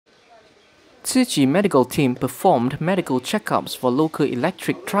Tzu Chi medical team performed medical checkups for local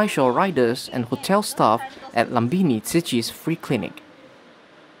electric trishaw riders and hotel staff at Lumbini Tzu Chi's free clinic.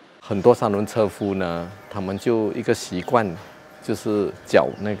 很多三轮车夫呢，他们就一个习惯，就是嚼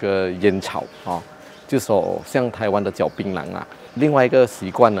那个烟草啊，就说像台湾的嚼槟榔啊。另外一个习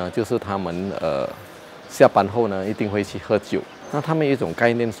惯呢，就是他们下班后呢一定会去喝酒。那他们有一种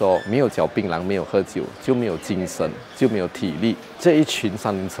概念说，没有嚼槟榔，没有喝酒，就没有精神，就没有体力。这一群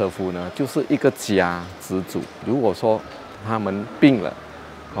三轮车夫呢，就是一个家之主。如果说他们病了，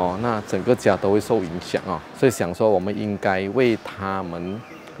那整个家都会受影响啊。所以想说，我们应该为他们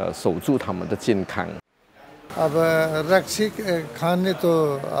守住他们的健康。अब रक्सी खाने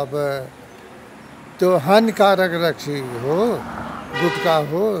तो अब तो हानिकारक रक्सी हो, गुटखा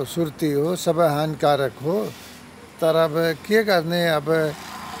हो, सुर्ती हो, सबै हानिकारक हो। तर अब के गर्ने अब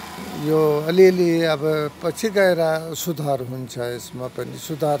यो अलिअलि अब पछि गएर सुधार हुन्छ, यसमा पनि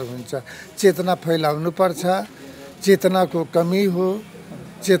सुधार हुन्छ। चेतना फैलाउनु पर्छ, चेतनाको कमी हो,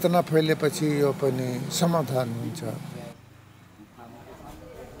 चेतना फैलेपछि यो पनि समाधान हुन्छ।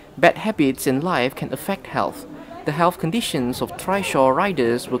 Bad habits in life can affect health. The health conditions of trishaw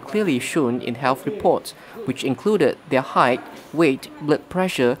riders were clearly shown in health reports, which included their height, weight, blood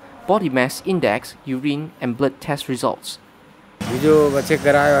pressure, body mass index, urine and blood test results. हिजो check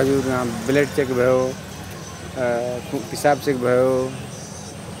गरायो हजुर blood check भयो पिसाब check भयो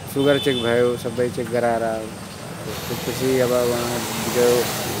sugar check भयो सबै check गराएर त्यसपछि अब भिडियो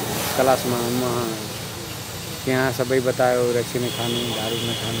क्लासमा त्यहाँ सबै बतायो रक्सी नखानु दारू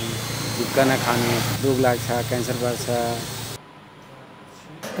नखानु गुटखा नखानु रोग लाग्छ क्यान्सर पर्छ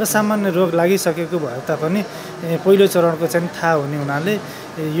र सामान्य रोग लागिसकेको भए तापनि पहिलो चरणको चाहिँ थाहा हुने हुनाले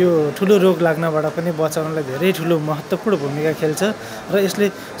यो ठुलो रोग लाग्नबाट पनि बचाउनलाई धेरै ठुलो महत्त्वपूर्ण भूमिका खेल्छ र यसले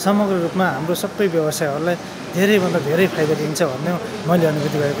समग्र रूपमा हाम्रो सबै व्यवसायहरूलाई धेरैभन्दा धेरै फाइदा दिन्छ भन्ने मैले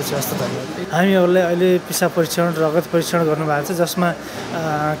अनुभूति गरेको छु। हस्त धन्यवाद। हामीहरूले अहिले पिसाब परीक्षण रगत परीक्षण गर्नुभएको छ जसमा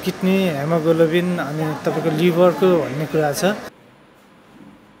किडनी हेमोग्लोबिन अनि तपाईको लिभरको भन्ने कुरा छ।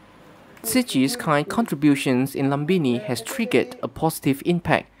 Tzu Chi's kind contributions in Lumbini has triggered a positive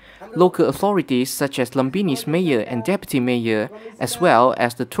impact. Local authorities such as Lumbini's mayor and deputy mayor, as well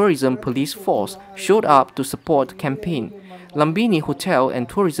as the tourism police force, showed up to support the campaign. Lumbini Hotel and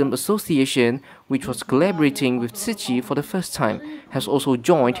Tourism Association, which was collaborating with Tzu Chi for the first time, has also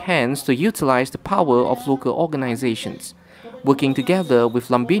joined hands to utilize the power of local organizations, working together with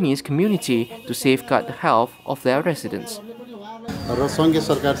Lumbini's community to safeguard the health of their residents. र सङ्घीय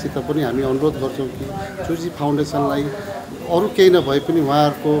सरकारसित पनि हामी अनुरोध गर्छौँ कि Tzu ची फाउन्डेसनलाई अरू केही नभए पनि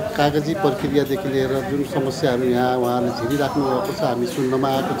उहाँहरूको कागजी प्रक्रियादेखि लिएर जुन समस्याहरू यहाँ उहाँले झेलिराख्नु भएको छ हामी सुन्नमा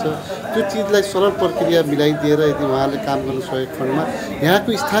आएको छ त्यो चिजलाई सरल प्रक्रिया मिलाइदिएर यदि उहाँले काम गर्न सकेको खण्डमा यहाँको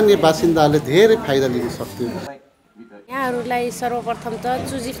स्थानीय बासिन्दाहरूले धेरै फाइदा लिन सक्थ्यो। यहाँहरूलाई सर्वप्रथम त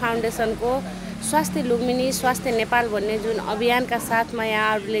त्सु ची फाउन्डेसनको स्वास्थ्य लुम्बिनी स्वास्थ्य नेपाल भन्ने जुन अभियानका साथमा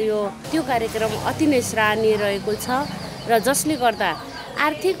यहाँहरूले यो त्यो कार्यक्रम अति नै सराहनीय रहेको छ र जसले गर्दा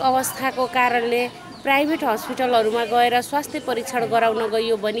आर्थिक अवस्थाको कारणले प्राइभेट हस्पिटलहरुमा गएर स्वास्थ्य परीक्षण गराउन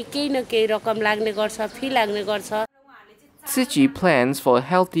गइयो भने केही न केही रकम लाग्ने गर्छ फी लाग्ने गर्छ। Tzu Chi plans for a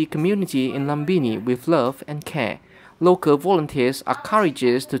healthy community in Lumbini with love and care. Local volunteers are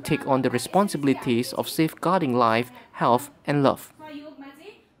courageous to take on the responsibilities of safeguarding life, health and love.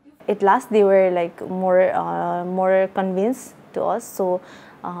 At last they were like more convinced to us, so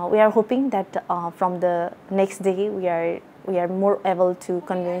we are hoping that from the next day we are more able to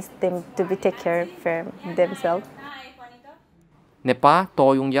convince them to take care of themselves. Nepal,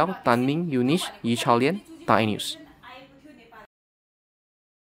 To Yung Yao, Tan Ming, Eunice, Yi Chao Lian, Thai News.